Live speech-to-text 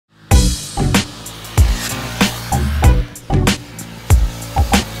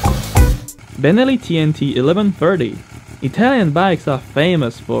Benelli TNT 1130. Italian bikes are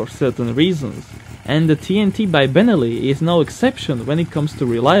famous for certain reasons, and the TNT by Benelli is no exception when it comes to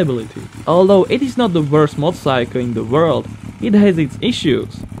reliability. Although it is not the worst motorcycle in the world, it has its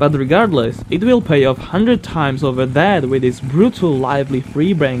issues, but regardless, it will pay off 100 times over that with its brutal lively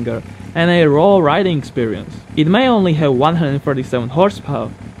freebanger and a raw riding experience. It may only have 137 horsepower,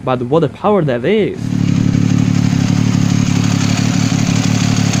 but what a power that is!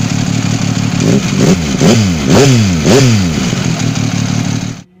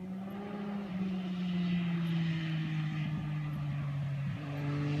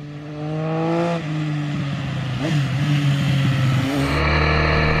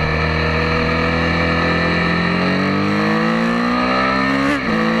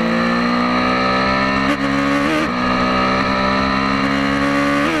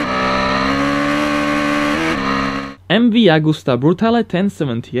 MV Agusta Brutale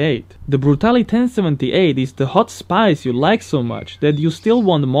 1078. The Brutale 1078 is the hot spice you like so much that you still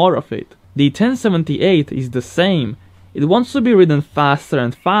want more of it. The 1078 is the same. It wants to be ridden faster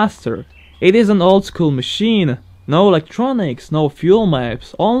and faster. It is an old school machine. No electronics, no fuel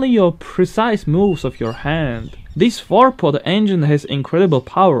maps, only your precise moves of your hand. This 4-pod engine has incredible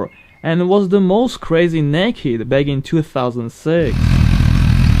power and was the most crazy naked back in 2006.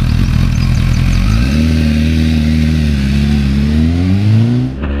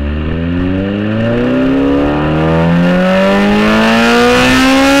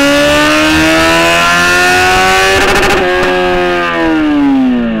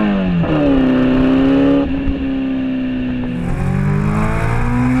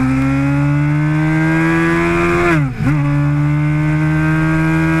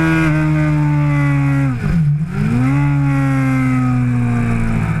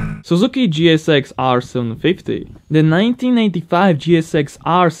 Suzuki GSX-R 750. The 1985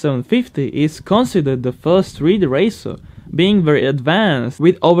 GSX-R 750 is considered the first street racer, being very advanced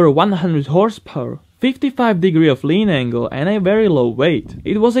with over 100 horsepower, 55 degrees of lean angle and a very low weight.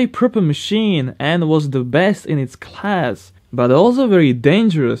 It was a proper machine and was the best in its class, but also very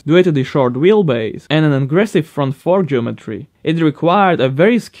dangerous due to the short wheelbase and an aggressive front fork geometry. It required a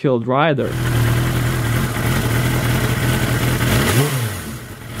very skilled rider.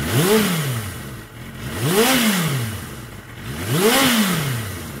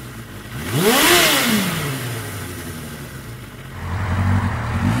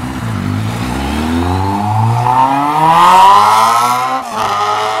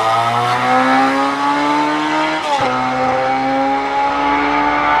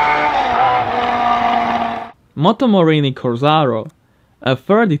 Moto Morini Corzaro. A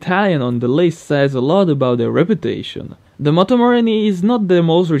third Italian on the list says a lot about their reputation. The Moto Morini is not the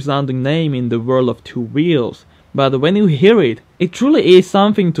most resounding name in the world of two wheels, but when you hear it, it truly is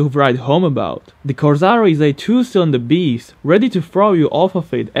something to write home about. The Corzaro is a two-cylinder beast, ready to throw you off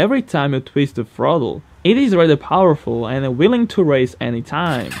of it every time you twist the throttle. It is rather powerful and willing to race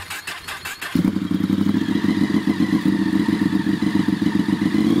anytime.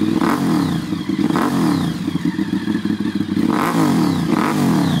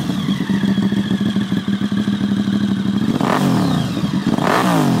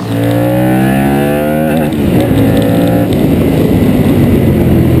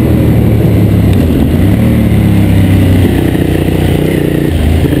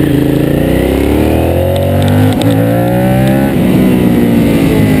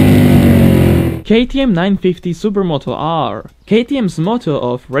 KTM 950 Supermoto R. KTM's motto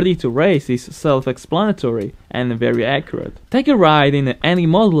of ready to race is self-explanatory and very accurate. Take a ride in any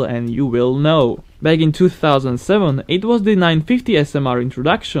model and you will know. Back in 2007 it was the 950 SMR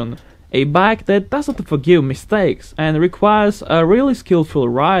introduction, a bike that doesn't forgive mistakes and requires a really skillful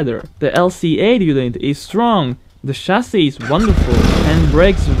rider. The LC8 unit is strong, the chassis is wonderful and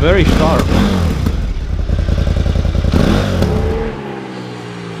brakes very sharp.